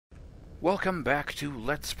Welcome back to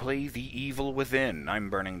Let's Play The Evil Within.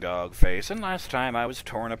 I'm BurningDogFace, and last time I was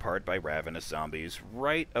torn apart by ravenous zombies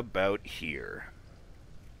right about here.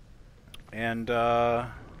 And,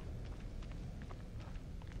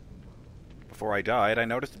 before I died, I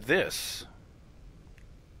noticed this.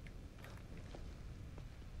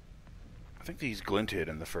 I think these glinted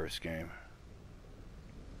in the first game.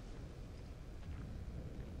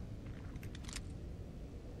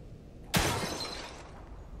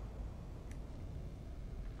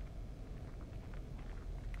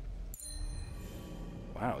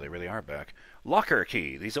 Wow, they really are back. Locker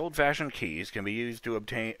key. These old-fashioned keys can be used to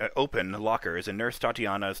open lockers in Nurse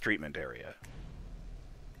Tatiana's treatment area.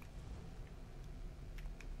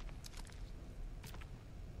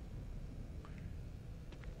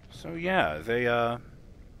 So yeah, they,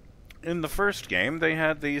 in the first game, they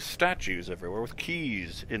had these statues everywhere with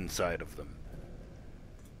keys inside of them.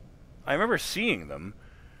 I remember seeing them,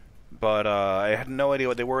 but, I had no idea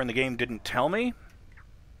what they were, and the game didn't tell me.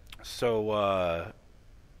 So,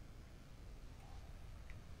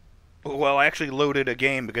 well, I actually loaded a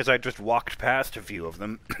game because I just walked past a few of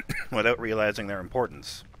them without realizing their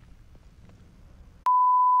importance.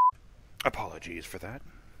 Apologies for that.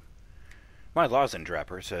 My lozenge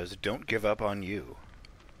wrapper says, "Don't give up on you."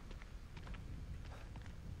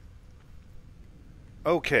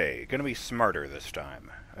 Okay, gonna be smarter this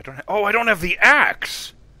time. Oh, I don't have the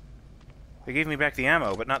axe! They gave me back the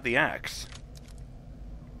ammo, but not the axe.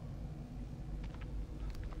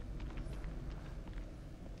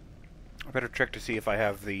 I better check to see if I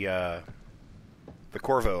have the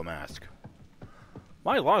Corvo mask.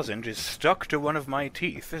 My lozenge is stuck to one of my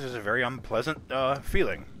teeth. This is a very unpleasant,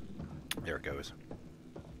 feeling. There it goes.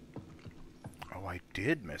 Oh, I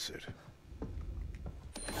did miss it.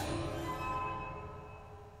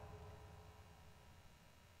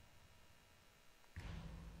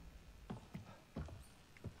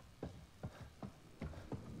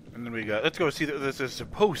 And then we got... Let's go see what this is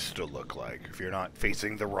supposed to look like, if you're not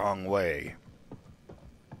facing the wrong way.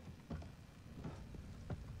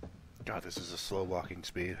 God, this is a slow walking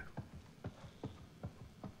speed.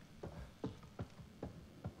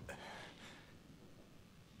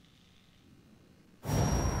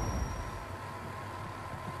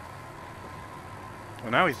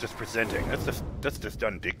 Well, now he's just presenting. That's just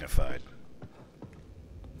undignified.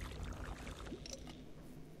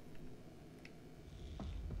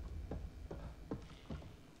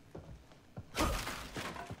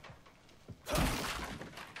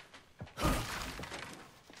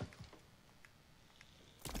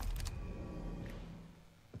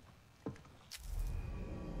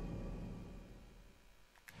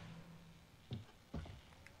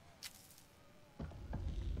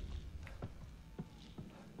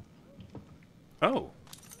 Oh.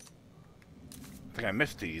 I think I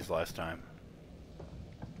missed these last time.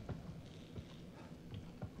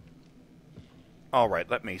 Alright,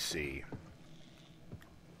 let me see.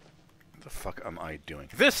 What the fuck am I doing?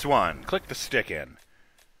 This one! Click the stick in.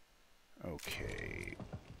 Okay.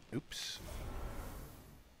 Oops.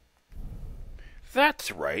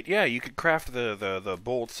 That's right. Yeah, you could craft the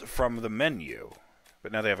bolts from the menu.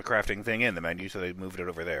 But now they have a crafting thing in the menu, so they moved it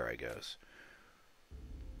over there, I guess.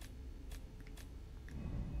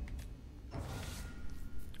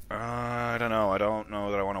 I don't know. I don't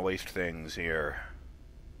know that I want to waste things here.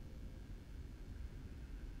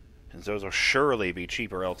 Since those will surely be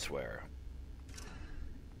cheaper elsewhere.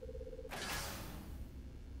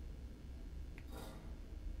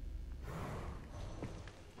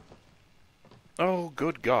 Oh,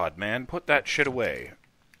 good God, man. Put that shit away.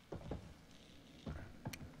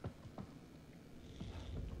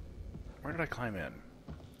 Where did I climb in?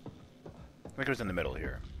 I think it was in the middle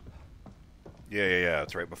here. Yeah,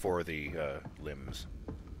 it's right before the, limbs.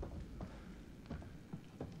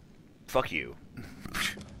 Fuck you.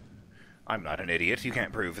 I'm not an idiot, you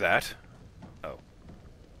can't prove that. Oh.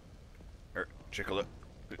 Chickala.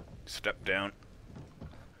 Step down.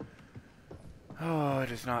 Oh,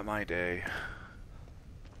 it is not my day.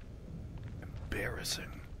 Embarrassing.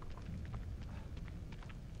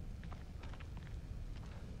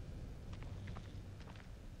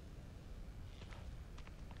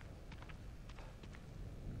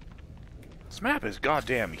 This map is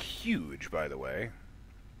goddamn huge, by the way.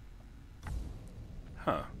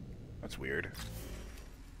 Huh. That's weird.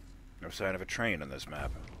 No sign of a train on this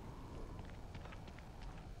map.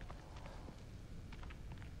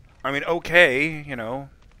 I mean, okay, you know.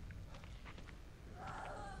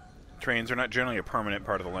 Trains are not generally a permanent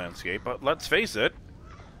part of the landscape, but let's face it.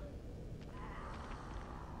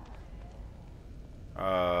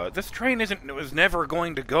 This train was never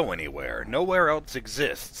going to go anywhere. Nowhere else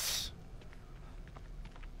exists.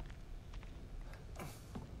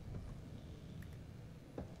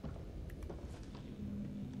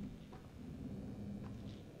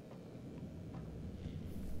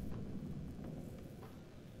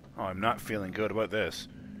 Oh, I'm not feeling good about this.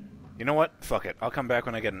 You know what? Fuck it. I'll come back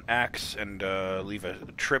when I get an axe and leave a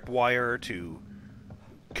tripwire to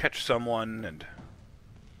catch someone, and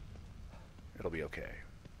it'll be okay.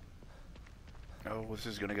 Oh, this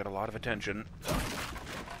is gonna get a lot of attention.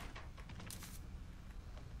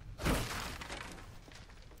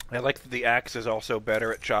 I like that the axe is also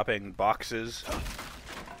better at chopping boxes.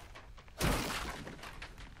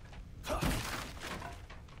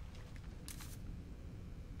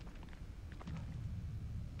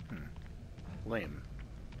 Lame.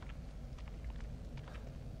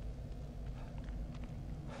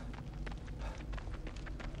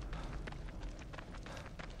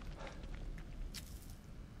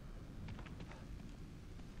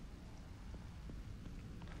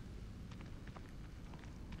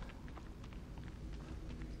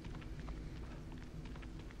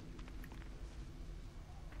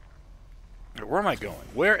 Where am I going?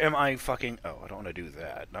 Where am I fucking... Oh, I don't want to do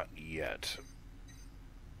that. Not yet.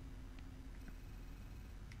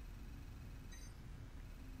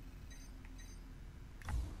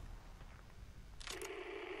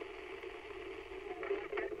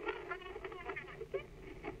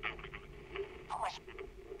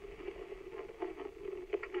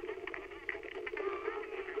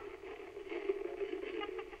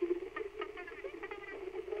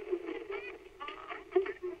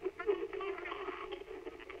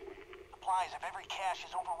 If every cache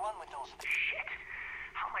is overrun with those... Shit!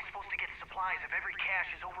 How am I supposed to get supplies if every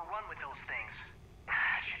cache is overrun with those things?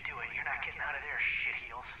 That should do it. You're not getting out of there,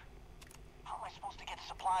 shitheels. How am I supposed to get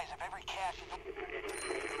supplies if every cache is...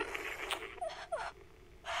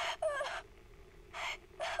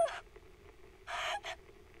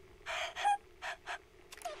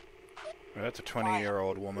 Well, that's a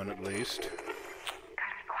 20-year-old woman at least.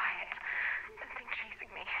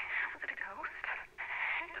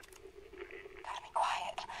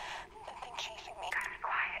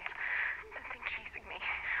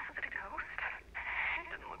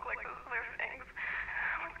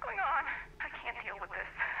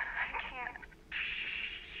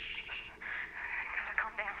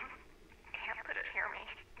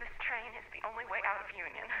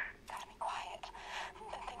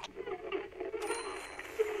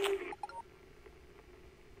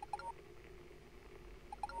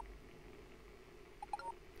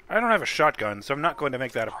 I don't have a shotgun, so I'm not going to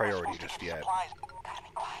make that a priority just yet.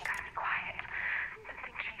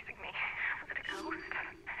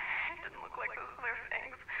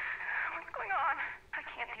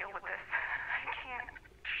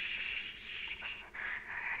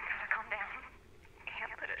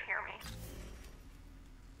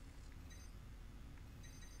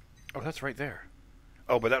 Oh, that's right there.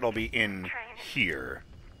 Oh, but that'll be in here.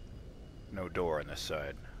 No door on this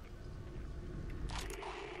side.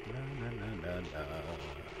 Na, na, na, na, na.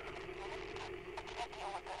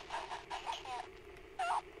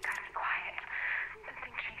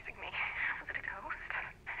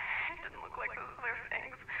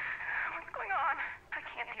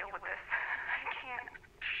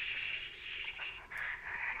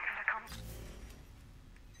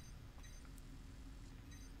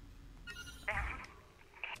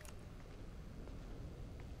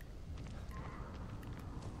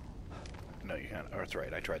 No, you can't. Oh, that's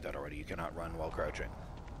right. I tried that already. You cannot run while crouching.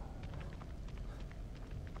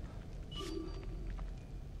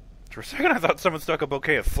 For a second, I thought someone stuck a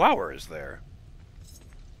bouquet of flowers there.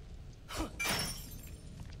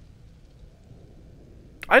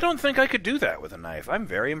 I don't think I could do that with a knife. I'm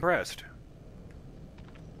very impressed.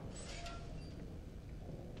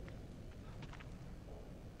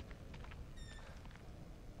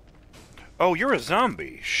 Oh, you're a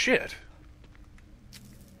zombie. Shit.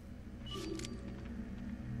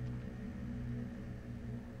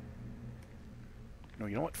 No,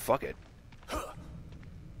 you know what? Fuck it.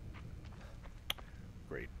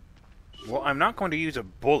 Great. Well, I'm not going to use a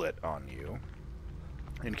bullet on you,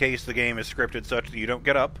 in case the game is scripted such that you don't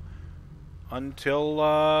get up until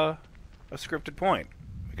a scripted point,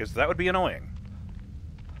 because that would be annoying.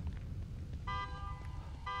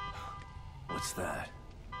 What's that?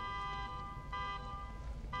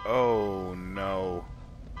 Oh, no.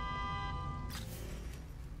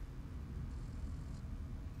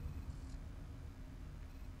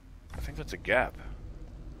 I think that's a gap.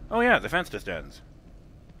 Oh yeah, the fence just ends.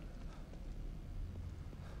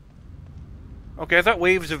 Okay, I thought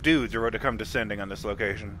waves of dudes were about to come descending on this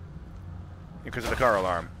location because of the car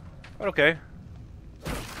alarm. But okay.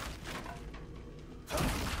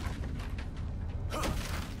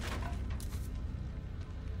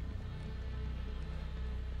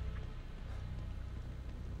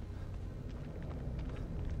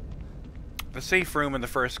 The the safe room in the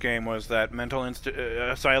first game was that mental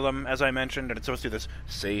asylum, as I mentioned, and it's supposed to be this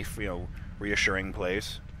safe, you know, reassuring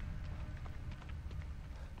place.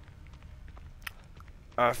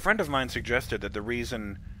 A friend of mine suggested that the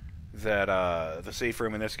reason that the safe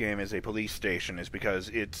room in this game is a police station is because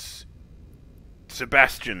it's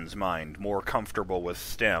Sebastian's mind more comfortable with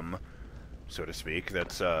STEM, so to speak,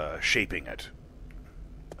 that's shaping it,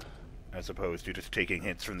 as opposed to just taking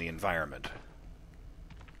hints from the environment.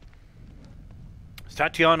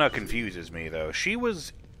 Tatiana confuses me, though. She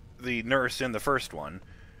was the nurse in the first one,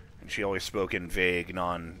 and she always spoke in vague,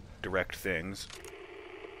 non-direct things.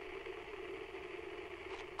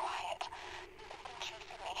 Quiet. Shoot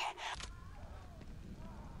for me.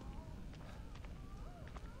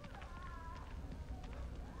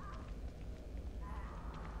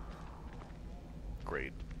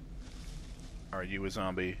 Great. Are you a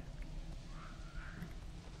zombie?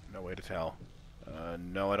 No way to tell.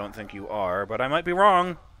 No, I don't think you are, but I might be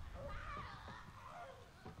wrong.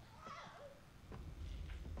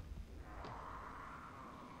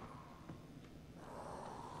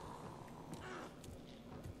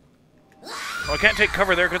 Oh, I can't take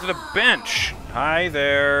cover there because of the bench. Hi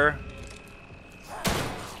there.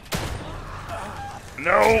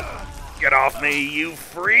 No! Get off me, you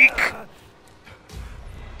freak!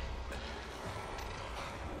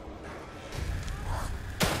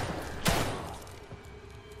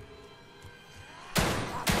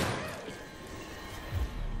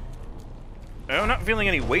 I'm not feeling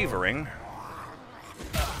any wavering.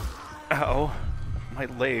 Ow. My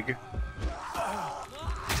leg.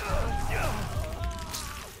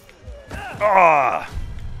 Ah!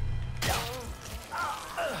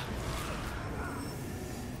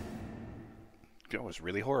 That was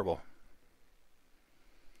really horrible.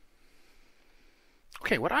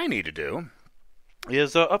 Okay, what I need to do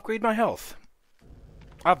is upgrade my health.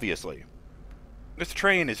 Obviously. This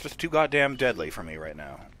train is just too goddamn deadly for me right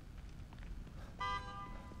now.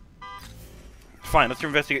 Fine, let's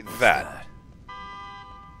investigate that.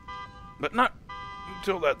 But not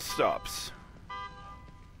until that stops.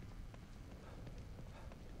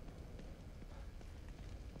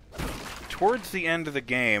 Towards the end of the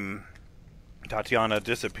game, Tatiana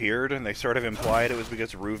disappeared, and they sort of implied it was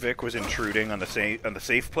because Ruvik was intruding on the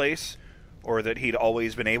safe place, or that he'd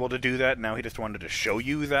always been able to do that, and now he just wanted to show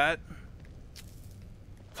you that.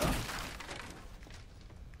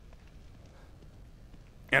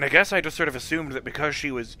 And I guess I just sort of assumed that because she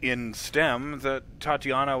was in STEM, that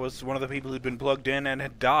Tatiana was one of the people who'd been plugged in and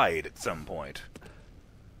had died at some point.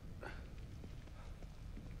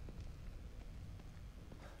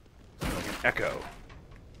 Like an echo.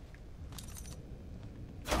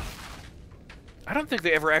 I don't think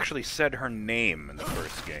they ever actually said her name in the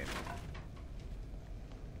first game.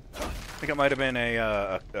 I think it might have been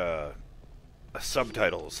a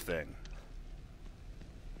subtitles thing.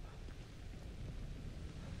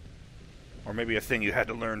 Or maybe a thing you had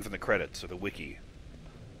to learn from the credits or the wiki.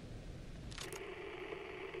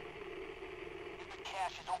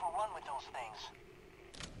 Cache is overrun with those things.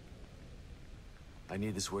 I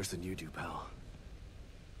need this worse than you do, pal.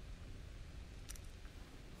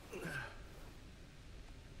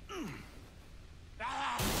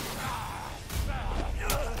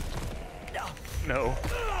 No.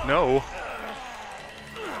 No.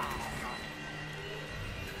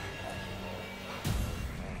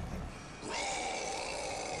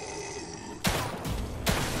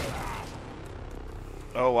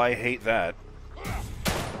 Oh, I hate that.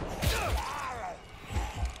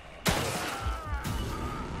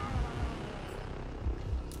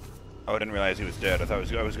 Oh, I didn't realize he was dead. I thought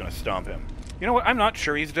I was going to stomp him. You know what? I'm not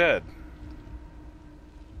sure he's dead.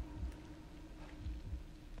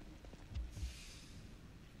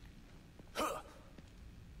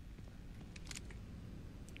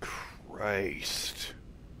 Christ.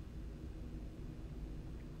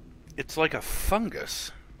 It's like a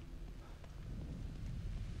fungus.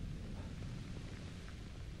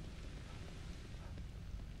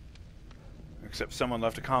 Except someone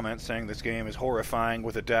left a comment saying this game is horrifying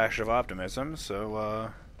with a dash of optimism, so,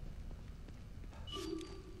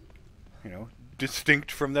 you know,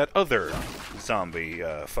 distinct from that other zombie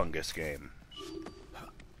fungus game.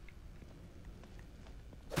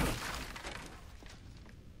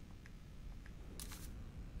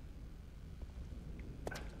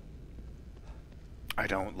 I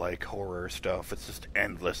don't like horror stuff. It's just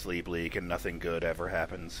endlessly bleak and nothing good ever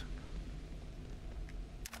happens.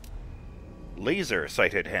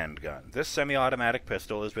 Laser-sighted handgun. This semi-automatic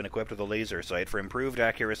pistol has been equipped with a laser sight for improved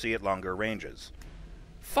accuracy at longer ranges.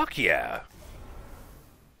 Fuck yeah!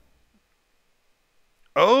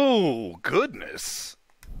 Oh, goodness!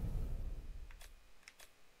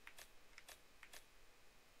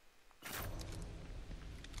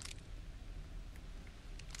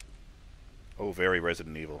 Oh, very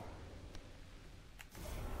Resident Evil.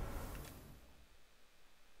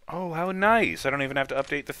 Oh, how nice! I don't even have to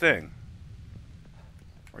update the thing.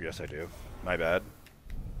 Or yes, I do. My bad.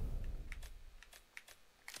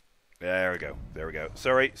 There we go. There we go.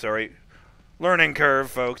 Sorry, sorry. Learning curve,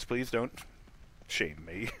 folks. Please don't shame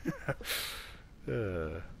me.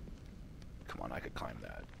 Come on, I could climb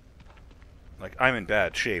that. Like, I'm in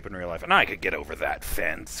bad shape in real life, and I could get over that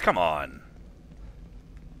fence. Come on.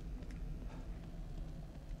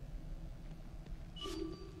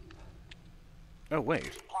 Oh,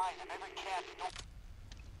 wait.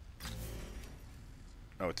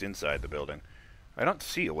 Oh, it's inside the building. I don't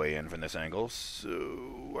see a way in from this angle,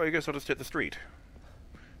 so I guess I'll just hit the street.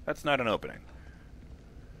 That's not an opening.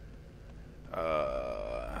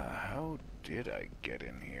 How did I get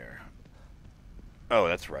in here? Oh,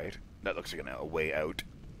 that's right. That looks like a way out.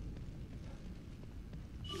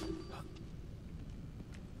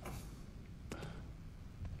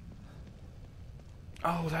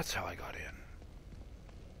 Oh, that's how I got in.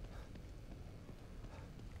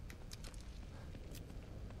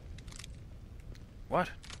 What?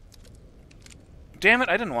 Damn it,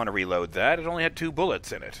 I didn't want to reload that. It only had 2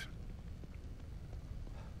 bullets in it.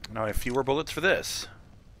 Now I have fewer bullets for this.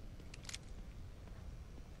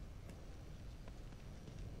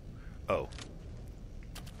 Oh.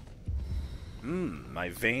 My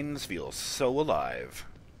veins feel so alive.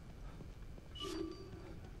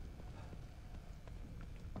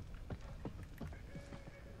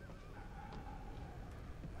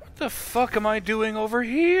 What the fuck am I doing over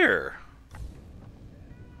here?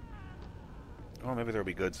 Well, maybe there'll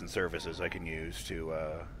be goods and services I can use to,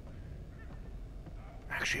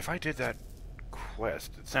 Actually, if I did that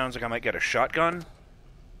quest, it sounds like I might get a shotgun.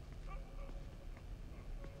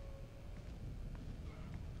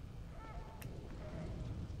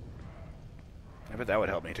 I bet that would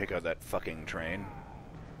help me take out that fucking train.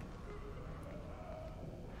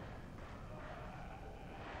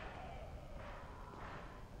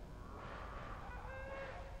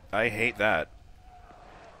 I hate that.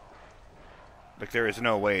 Like, there is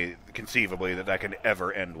no way, conceivably, that that can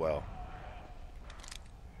ever end well.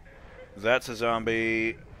 That's a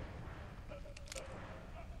zombie.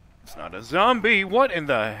 It's not a zombie. What in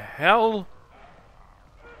the hell?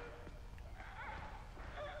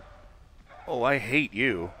 Oh, I hate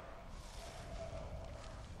you.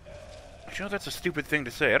 You know, that's a stupid thing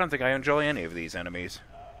to say. I don't think I enjoy any of these enemies.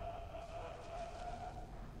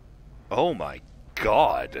 Oh my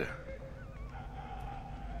god.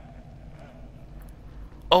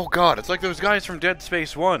 Oh god, it's like those guys from Dead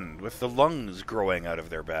Space 1 with the lungs growing out of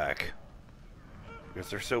their back. Because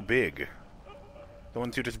they're so big. The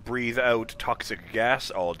ones who just breathe out toxic gas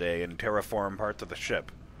all day and terraform parts of the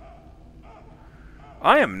ship.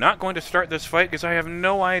 I am not going to start this fight because I have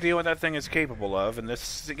no idea what that thing is capable of, and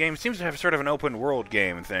this game seems to have sort of an open world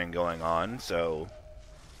game thing going on, so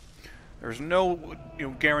there's no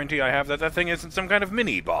guarantee I have that that thing isn't some kind of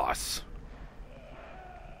mini-boss.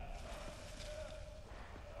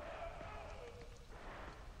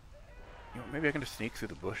 Maybe I can just sneak through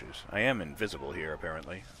the bushes. I am invisible here,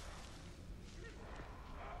 apparently.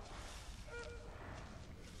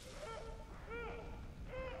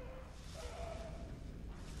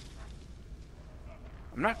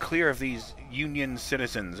 I'm not clear if these Union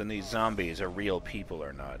citizens and these zombies are real people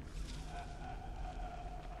or not.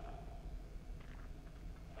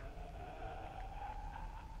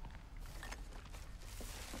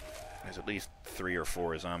 There's at least 3 or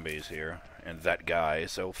 4 zombies here, and that guy,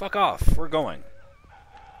 so fuck off, we're going.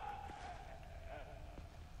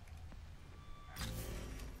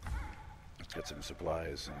 Let's get some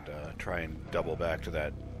supplies and try and double back to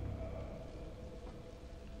that.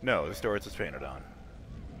 No, this door is just painted on.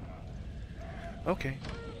 Okay.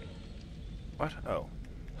 What? Oh.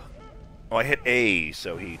 Oh, I hit A,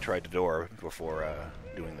 so he tried the door before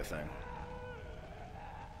doing the thing.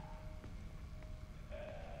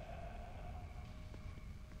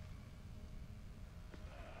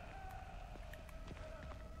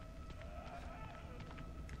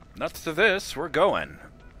 Nuts to this, we're going.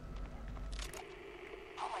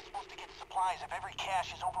 How am I supposed to get supplies if every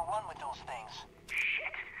cache is overrun with those things?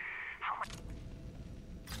 Shit. How am I...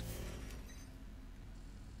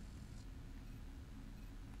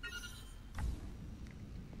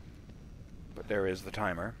 But there is the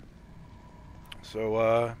timer. So,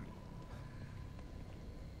 I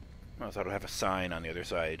thought I'd have a sign on the other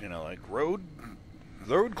side, you know, like, road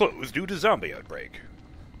closed due to zombie outbreak.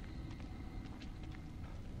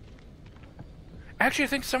 Actually, I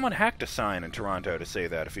think someone hacked a sign in Toronto to say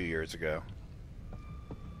that a few years ago.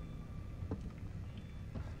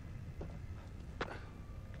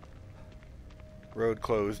 Road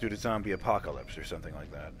closed due to zombie apocalypse or something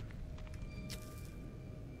like that.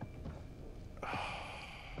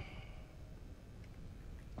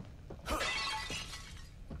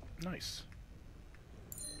 Nice.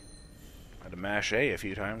 Had to mash A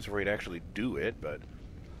few times before he'd actually do it, but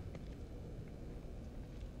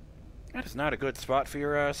that is not a good spot for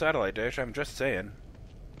your satellite dish, I'm just saying.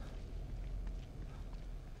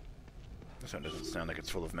 This one doesn't sound like it's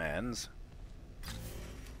full of mans.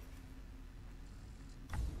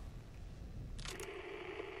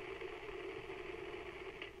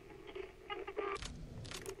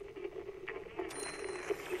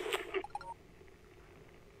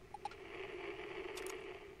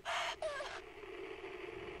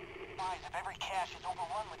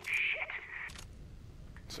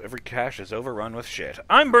 So every cache is overrun with shit.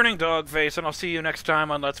 I'm BurningDogFace, and I'll see you next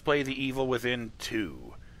time on Let's Play The Evil Within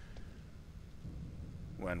 2.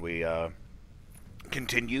 When we,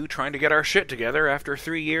 continue trying to get our shit together after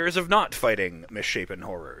 3 years of not fighting misshapen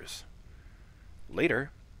horrors.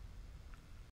 Later.